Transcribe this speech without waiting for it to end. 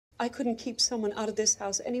I couldn't keep someone out of this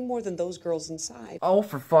house any more than those girls inside. Oh,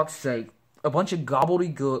 for fuck's sake. A bunch of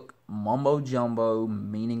gobbledygook, mumbo-jumbo,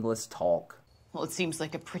 meaningless talk. Well, it seems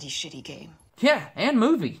like a pretty shitty game. Yeah, and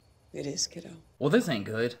movie. It is, kiddo. Well, this ain't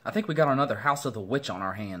good. I think we got another House of the Witch on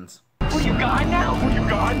our hands. What you got now? What you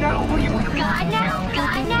got now? What you got now?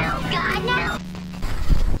 God now.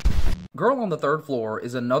 Girl on the Third Floor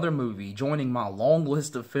is another movie joining my long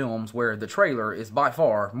list of films where the trailer is by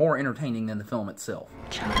far more entertaining than the film itself.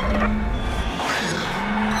 I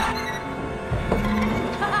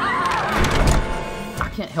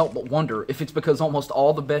can't help but wonder if it's because almost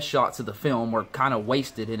all the best shots of the film were kind of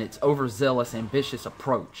wasted in its overzealous, ambitious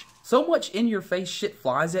approach. So much in-your-face shit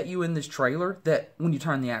flies at you in this trailer that when you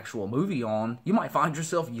turn the actual movie on, you might find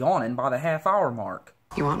yourself yawning by the half-hour mark.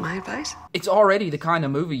 You want my advice? It's already the kind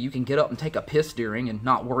of movie you can get up and take a piss during and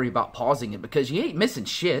not worry about pausing it because you ain't missing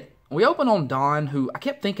shit. We open on Don, who I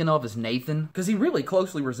kept thinking of as Nathan, because he really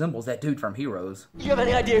closely resembles that dude from Heroes. You have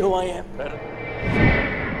any idea who I am?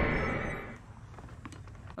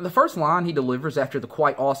 And the first line he delivers after the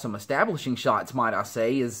quite awesome establishing shots, might I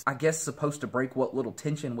say, is, I guess, supposed to break what little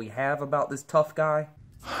tension we have about this tough guy.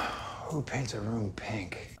 Who paints a room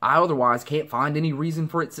pink? I otherwise can't find any reason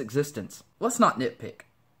for its existence. Let's not nitpick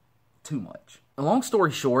too much. A long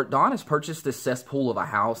story short, Don has purchased this cesspool of a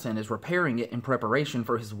house and is repairing it in preparation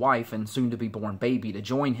for his wife and soon-to-be-born baby to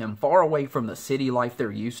join him far away from the city life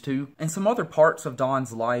they're used to, and some other parts of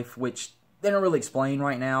Don's life which they don't really explain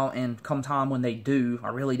right now, and come time when they do, I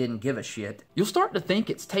really didn't give a shit. You'll start to think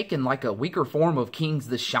it's taken like a weaker form of King's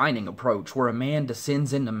The Shining approach, where a man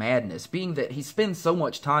descends into madness, being that he spends so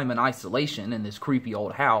much time in isolation in this creepy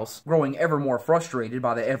old house, growing ever more frustrated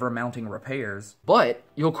by the ever-mounting repairs. But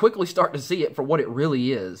you'll quickly start to see it for what it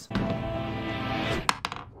really is.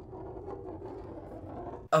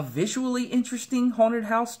 A visually interesting haunted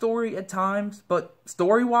house story at times, but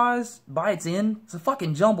story-wise, by its end, it's a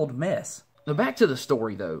fucking jumbled mess. Now back to the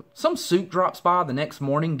story though. Some suit drops by the next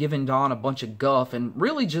morning giving Don a bunch of guff, and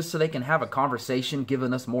really just so they can have a conversation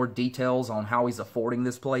giving us more details on how he's affording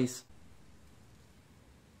this place.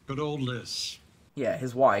 Good old Liz. Yeah,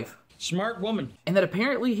 his wife. Smart woman. And that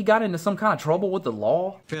apparently he got into some kind of trouble with the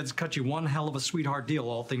law. Feds cut you one hell of a sweetheart deal,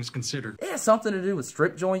 all things considered. It has something to do with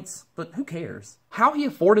strip joints, but who cares? How he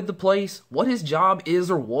afforded the place, what his job is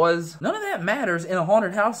or was, none of that matters in a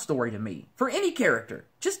haunted house story to me. For any character.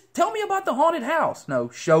 Just tell me about the haunted house. No,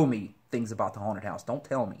 show me things about the haunted house. Don't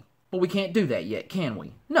tell me. But we can't do that yet, can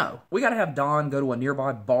we? No. We gotta have Don go to a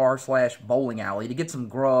nearby bar/bowling alley to get some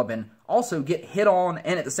grub and also get hit on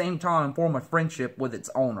and at the same time form a friendship with its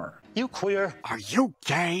owner. You queer? Are you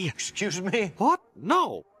gay? Excuse me? What?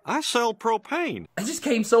 No, I sell propane. It just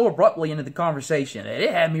came so abruptly into the conversation, and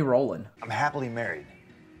it had me rolling. I'm happily married.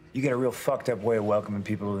 You got a real fucked up way of welcoming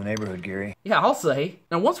people to the neighborhood, Gary. Yeah, I'll say.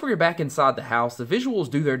 Now, once we're back inside the house, the visuals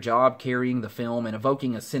do their job carrying the film and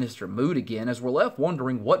evoking a sinister mood again, as we're left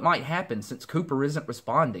wondering what might happen since Cooper isn't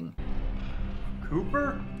responding.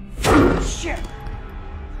 Cooper? Shit!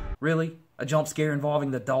 Really? A jump scare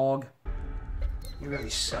involving the dog? You really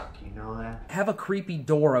suck, you know that? Have a creepy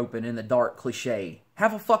door open in the dark cliche.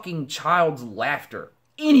 Have a fucking child's laughter.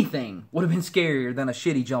 Anything would have been scarier than a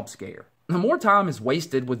shitty jump scare. The more time is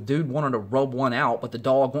wasted with dude wanting to rub one out, but the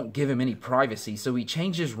dog won't give him any privacy, so he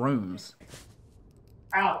changes rooms.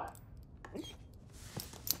 Ow!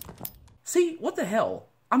 See, what the hell?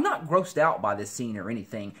 I'm not grossed out by this scene or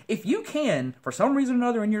anything. If you can, for some reason or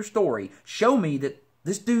another in your story, show me that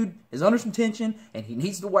this dude is under some tension and he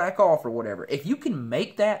needs to whack off or whatever. If you can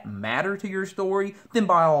make that matter to your story, then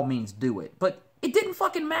by all means do it. But it didn't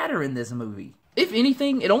fucking matter in this movie. If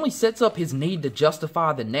anything, it only sets up his need to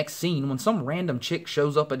justify the next scene when some random chick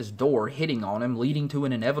shows up at his door hitting on him, leading to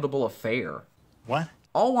an inevitable affair. What?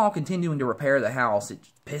 All while continuing to repair the house, it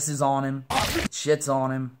pisses on him, it shits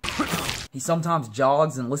on him. He sometimes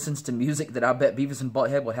jogs and listens to music that I bet Beavis and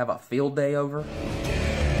Butthead would have a field day over.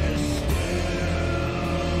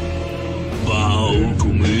 Bow to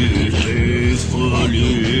me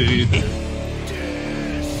faithfully.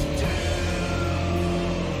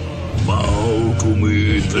 Bow to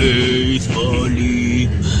me faithfully.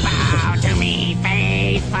 Bow to me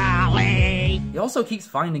faithfully. He also keeps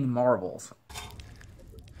finding marbles.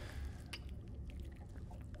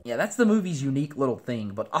 Yeah, that's the movie's unique little thing,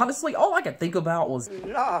 but honestly, all I could think about was...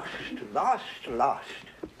 Lost.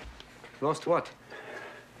 Lost what?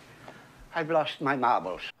 I've lost my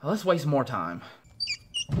marbles. Let's waste more time.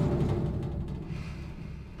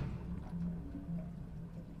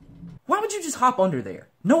 Why would you just hop under there?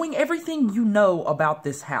 Knowing everything you know about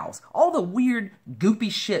this house, all the weird,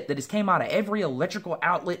 goopy shit that has came out of every electrical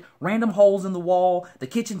outlet, random holes in the wall, the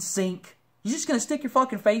kitchen sink. You just gonna stick your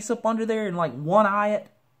fucking face up under there and like one eye it?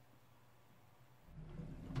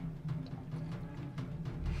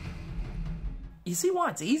 You see why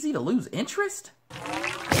it's easy to lose interest?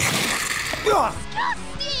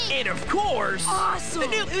 And of course,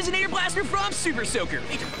 awesome. It was an air blaster from Super Soaker.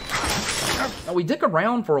 Now, we dick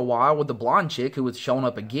around for a while with the blonde chick who has shown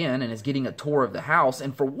up again and is getting a tour of the house,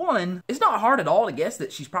 and for one, it's not hard at all to guess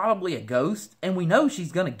that she's probably a ghost, and we know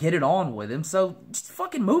she's gonna get it on with him, so just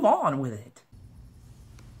fucking move on with it.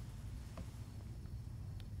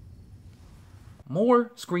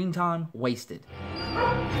 More screen time wasted.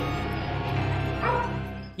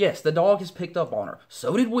 Yes, the dog has picked up on her.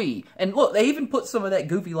 So did we. And look, they even put some of that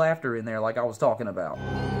goofy laughter in there like I was talking about.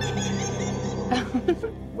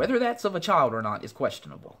 Whether that's of a child or not is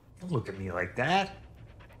questionable. Don't look at me like that.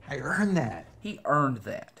 I earned that. He earned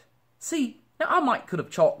that. See, now I might could have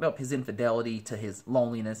chalked up his infidelity to his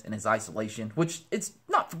loneliness and his isolation, which it's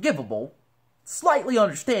not forgivable, slightly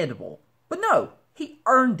understandable. But no, he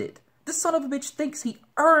earned it. This son of a bitch thinks he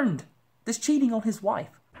earned this cheating on his wife.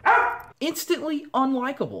 Instantly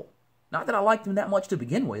unlikable. Not that I liked him that much to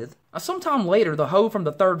begin with. Sometime later, the hoe from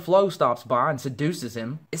the third floor stops by and seduces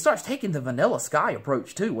him. It starts taking the Vanilla Sky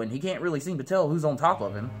approach too, when he can't really seem to tell who's on top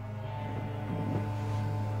of him.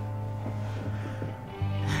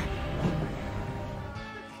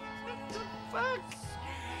 What the fuck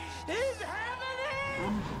is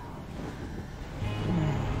happening?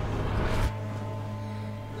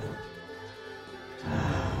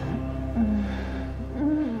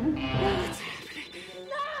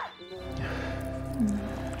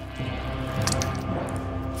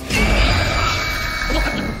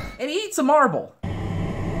 And he eats a marble.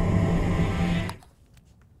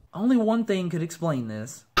 Only one thing could explain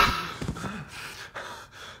this.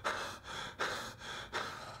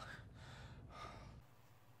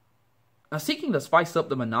 Now, seeking to spice up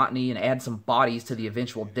the monotony and add some bodies to the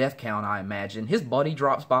eventual death count, I imagine, his buddy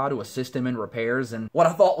drops by to assist him in repairs, and what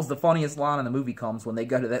I thought was the funniest line in the movie comes when they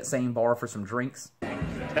go to that same bar for some drinks.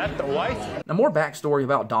 That the wife? Now, more backstory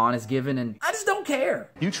about Dawn is given, and I just don't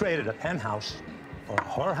care. You traded a penthouse for a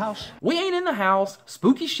whorehouse? We ain't in the house,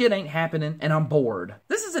 spooky shit ain't happening, and I'm bored.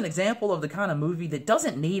 This is an example of the kind of movie that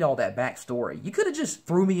doesn't need all that backstory. You could have just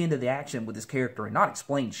threw me into the action with this character and not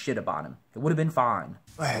explained shit about him. It would have been fine.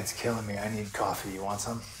 My head's killing me. I need coffee. You want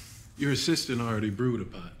some? Your assistant already brewed a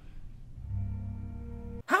pot.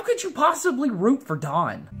 How could you possibly root for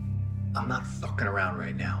Dawn? I'm not fucking around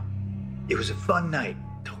right now. It was a fun night.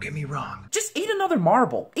 Don't get me wrong. Just eat another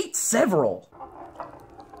marble. Eat several.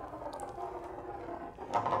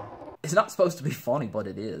 It's not supposed to be funny, but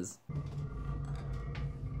it is.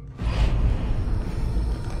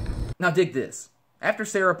 Now dig this. After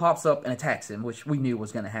Sarah pops up and attacks him, which we knew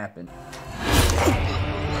was going to happen,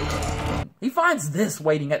 he finds this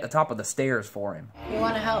waiting at the top of the stairs for him. You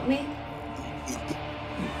want to help me?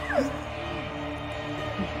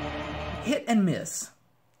 Hit and miss.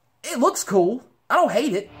 It looks cool. I don't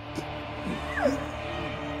hate it.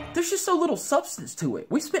 There's just so little substance to it.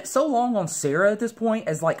 We spent so long on Sarah at this point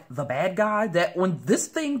as like the bad guy that when this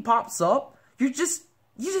thing pops up, you just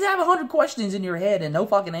have 100 questions in your head and no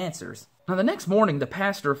fucking answers. Now the next morning, the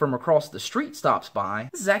pastor from across the street stops by.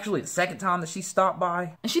 This is actually the second time that she stopped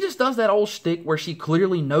by. And she just does that old shtick where she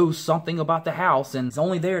clearly knows something about the house and is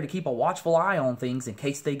only there to keep a watchful eye on things in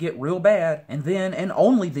case they get real bad. And then, and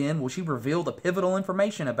only then, will she reveal the pivotal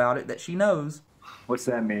information about it that she knows. What's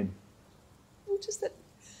that mean? Just that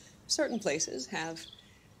certain places have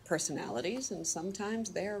personalities and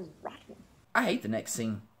sometimes they're rotten. I hate the next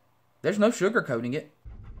scene. There's no sugarcoating it.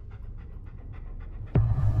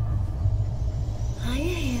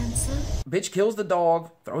 Hiya, handsome. Bitch kills the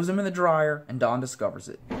dog, throws him in the dryer, and Dawn discovers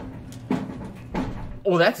it.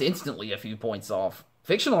 Oh, that's instantly a few points off.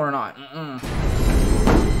 Fictional or not?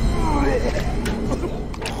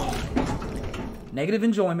 Negative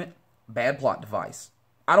enjoyment, bad plot device.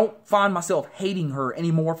 I don't find myself hating her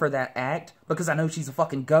anymore for that act because I know she's a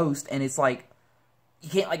fucking ghost and it's like, you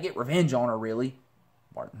can't like get revenge on her really.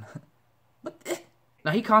 Martin. But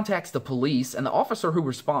Now he contacts the police and the officer who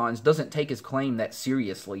responds doesn't take his claim that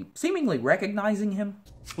seriously, seemingly recognizing him.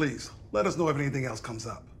 Please, let us know if anything else comes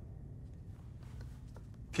up.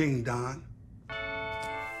 King Don.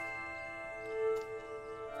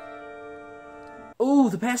 Ooh,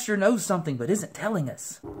 the pastor knows something but isn't telling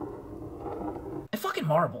us. And fucking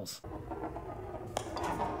marbles.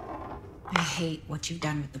 I hate what you've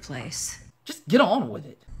done with the place. Just get on with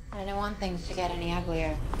it. I don't want things to get any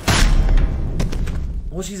uglier.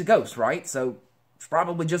 Well, she's a ghost, right? So she's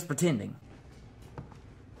probably just pretending.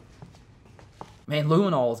 Man,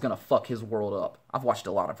 Luminol is gonna fuck his world up. I've watched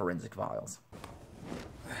a lot of Forensic Files.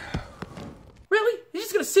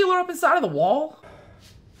 gonna seal her up inside of the wall?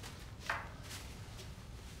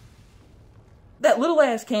 That little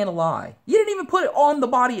ass can of lye. You didn't even put it on the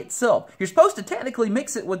body itself. You're supposed to technically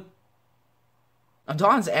mix it with...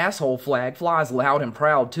 Don's asshole flag flies loud and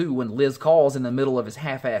proud too when Liz calls in the middle of his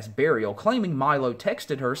half-assed burial, claiming Milo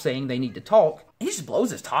texted her saying they need to talk. He just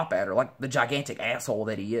blows his top at her like the gigantic asshole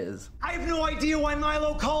that he is. I have no idea why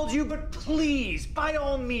Milo called you, but please, by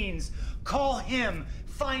all means, call him.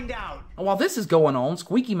 Find out. And while this is going on,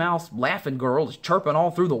 Squeaky Mouth's laughing girl is chirping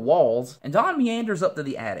all through the walls, and Don meanders up to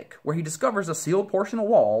the attic, where he discovers a sealed portion of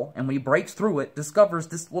wall, and when he breaks through it, discovers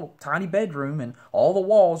this little tiny bedroom, and all the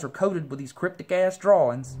walls are coated with these cryptic-ass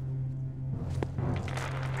drawings.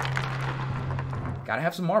 Gotta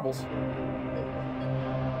have some marbles.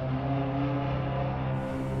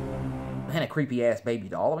 And a creepy-ass baby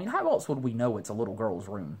doll. I mean, how else would we know it's a little girl's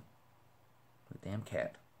room? The damn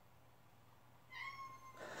cat.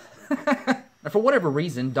 And for whatever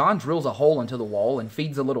reason, Don drills a hole into the wall and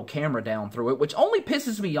feeds a little camera down through it, which only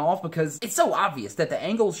pisses me off because it's so obvious that the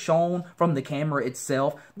angles shown from the camera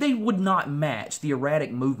itself, they would not match the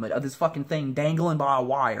erratic movement of this fucking thing dangling by a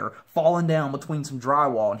wire, falling down between some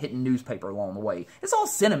drywall and hitting newspaper along the way. It's all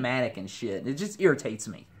cinematic and shit. It just irritates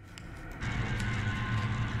me.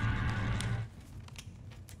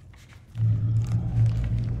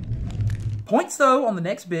 Points, though, on the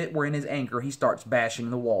next bit where in his anger he starts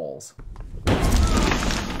bashing the walls.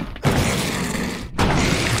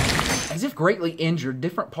 As if greatly injured,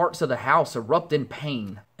 different parts of the house erupt in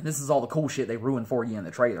pain. And this is all the cool shit they ruined for you in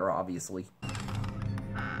the trailer, obviously.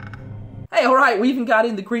 Hey, alright, we even got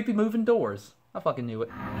in the creepy moving doors. I fucking knew it.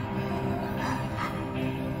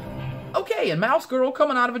 Okay, and Mouse Girl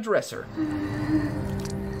coming out of a dresser.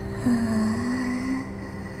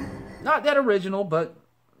 Not that original, but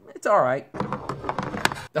it's alright.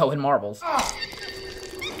 Oh, and marbles. What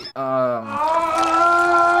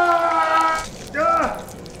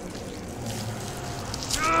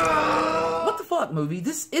the fuck, movie?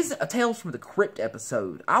 This isn't a Tales from the Crypt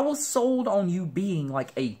episode. I was sold on you being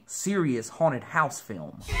like a serious haunted house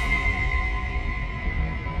film.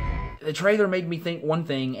 The trailer made me think one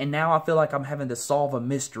thing, and now I feel like I'm having to solve a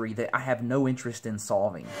mystery that I have no interest in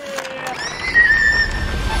solving.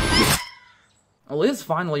 Liz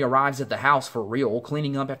finally arrives at the house for real,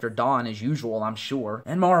 cleaning up after Don as usual, I'm sure.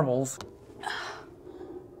 And marbles.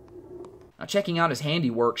 Now, checking out his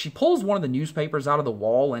handiwork, she pulls one of the newspapers out of the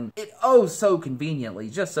wall, and it oh so conveniently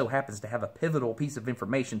just so happens to have a pivotal piece of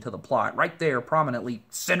information to the plot, right there, prominently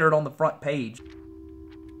centered on the front page.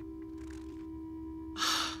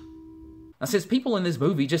 Now, since people in this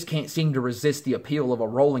movie just can't seem to resist the appeal of a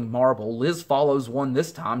rolling marble, Liz follows one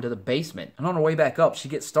this time to the basement, and on her way back up, she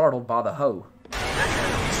gets startled by the hoe.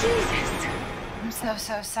 Jesus! I'm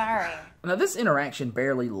so sorry. Now, this interaction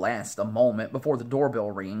barely lasts a moment before the doorbell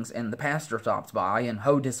rings and the pastor stops by and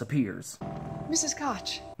Ho disappears. Mrs.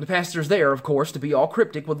 Koch. The pastor's there, of course, to be all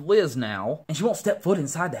cryptic with Liz now, and she won't step foot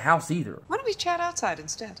inside the house either. Why don't we chat outside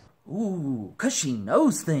instead? Ooh, 'cause she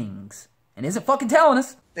knows things and isn't fucking telling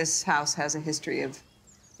us. This house has a history of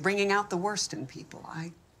bringing out the worst in people.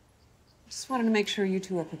 I just wanted to make sure you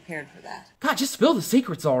two are prepared for that. God, just spill the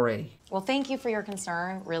secrets already. Well, thank you for your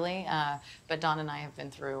concern, really, but Dawn and I have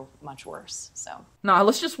been through much worse, so. Nah,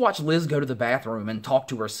 let's just watch Liz go to the bathroom and talk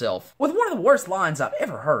to herself with one of the worst lines I've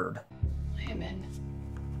ever heard. I am in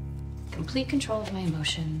complete control of my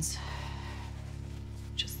emotions,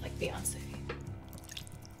 just like Beyonce.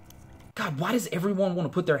 God, why does everyone want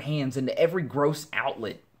to put their hands into every gross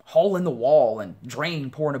outlet, hole in the wall, and drain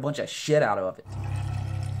pouring a bunch of shit out of it?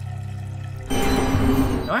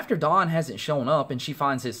 Now, after Dawn hasn't shown up and she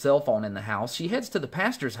finds his cell phone in the house, she heads to the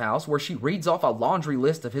pastor's house where she reads off a laundry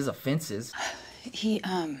list of his offenses.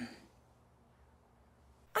 I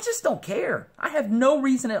just don't care. I have no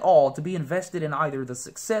reason at all to be invested in either the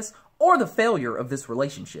success or the failure of this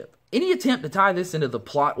relationship. Any attempt to tie this into the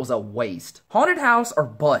plot was a waste. Haunted house or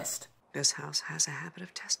bust. This house has a habit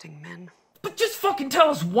of testing men. But just fucking tell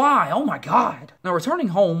us why, oh my god. Now, returning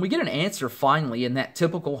home, we get an answer finally in that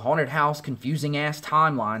typical haunted house confusing-ass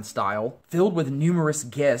timeline style. Filled with numerous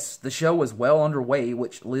guests, the show is well underway,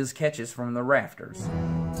 which Liz catches from the rafters.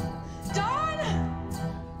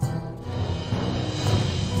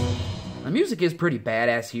 The music is pretty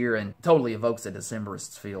badass here and totally evokes a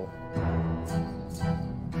Decemberists feel.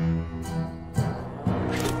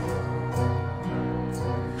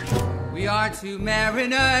 We are two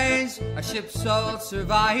mariners, a ship's sole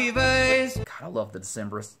survivors. God, I love the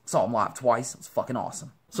Decemberists. Saw them live twice. It was fucking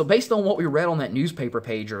awesome. So based on what we read on that newspaper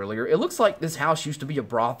page earlier, it looks like this house used to be a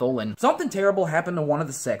brothel and something terrible happened to one of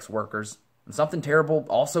the sex workers. And something terrible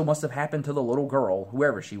also must have happened to the little girl,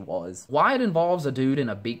 whoever she was. Why it involves a dude in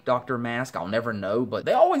a beak doctor mask, I'll never know, but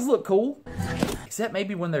they always look cool. Except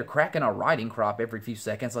maybe when they're cracking a riding crop every few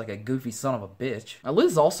seconds like a goofy son of a bitch. Now,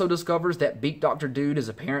 Liz also discovers that beak doctor dude is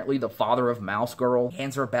apparently the father of Mouse Girl. He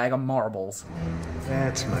hands her a bag of marbles.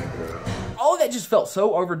 That's my girl. All of that just felt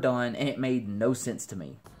so overdone, and it made no sense to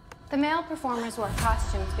me. The male performers wore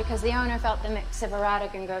costumes because the owner felt the mix of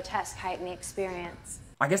erotic and grotesque heightened the experience.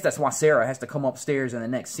 I guess that's why Sarah has to come upstairs in the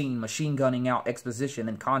next scene machine gunning out exposition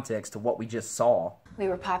and context to what we just saw. We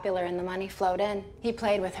were popular and the money flowed in. He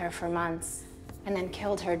played with her for months and then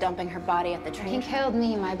killed her, dumping her body at the train. He killed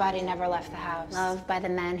me, my body never left the house. Loved by the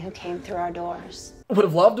men who came through our doors. Would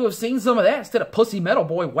have loved to have seen some of that instead of Pussy Metal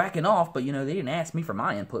Boy whacking off, but you know, they didn't ask me for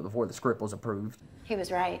my input before the script was approved. He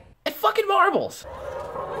was right. And fucking marbles!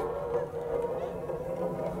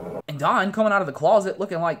 And Don coming out of the closet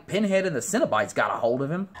looking like Pinhead and the Cenobites got a hold of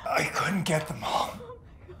him. I couldn't get them all.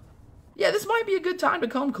 Yeah, this might be a good time to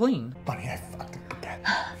come clean. Bunny, I fucking forget.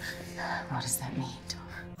 What does that mean?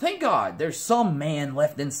 Thank God, there's some man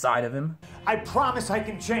left inside of him. I promise I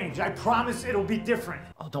can change. I promise it'll be different.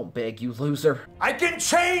 Oh, don't beg, you loser. I can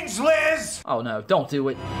change, Liz! Oh no, don't do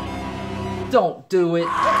it. Don't do it.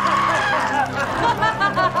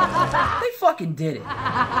 They fucking did it.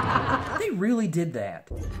 They really did that.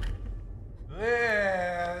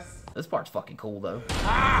 Liz! This part's fucking cool, though.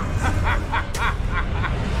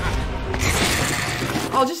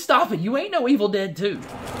 Oh, just stop it. You ain't no Evil Dead 2.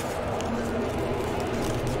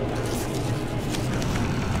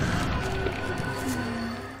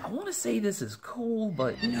 I want to say this is cool,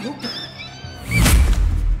 but nope.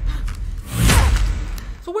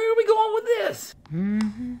 So where are we going with this?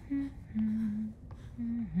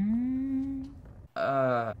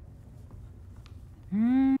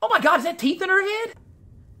 Oh my God, is that teeth in her head?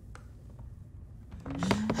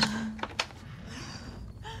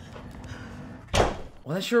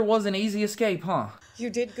 Well, that sure was an easy escape, huh? You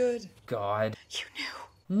did good. God. You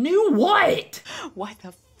knew. Knew what? Why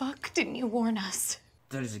the fuck didn't you warn us?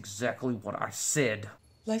 That is exactly what I said.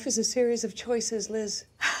 Life is a series of choices, Liz.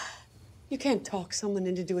 You can't talk someone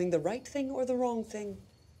into doing the right thing or the wrong thing.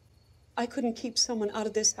 I couldn't keep someone out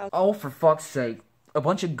of this house. Oh, for fuck's sake. A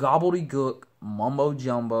bunch of gobbledygook,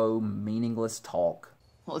 mumbo-jumbo, meaningless talk.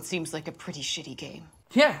 Well, it seems like a pretty shitty game.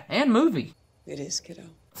 Yeah, and movie. It is, kiddo.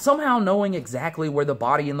 Somehow knowing exactly where the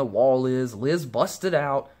body in the wall is, Liz busts it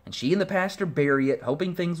out, and she and the pastor bury it,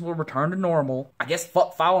 hoping things will return to normal. I guess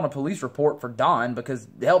fuck filing a police report for Don, because,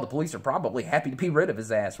 hell, the police are probably happy to be rid of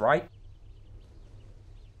his ass, right?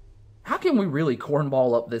 How can we really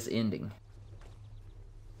cornball up this ending?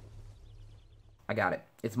 I got it.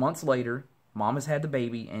 It's months later, Mom has had the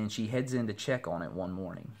baby, and she heads in to check on it one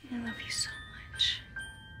morning. I love you so much.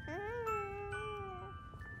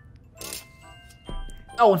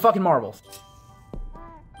 Oh, and fucking marbles.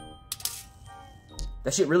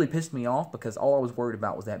 That shit really pissed me off because all I was worried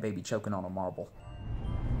about was that baby choking on a marble.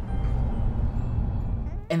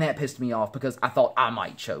 And that pissed me off because I thought I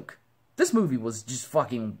might choke. This movie was just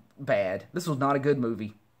fucking bad. This was not a good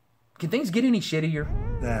movie. Can things get any shittier?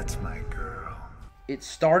 That's my girl. It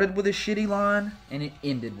started with a shitty line, and it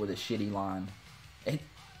ended with a shitty line.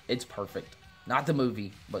 It's perfect. Not the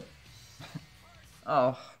movie, but...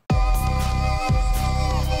 oh...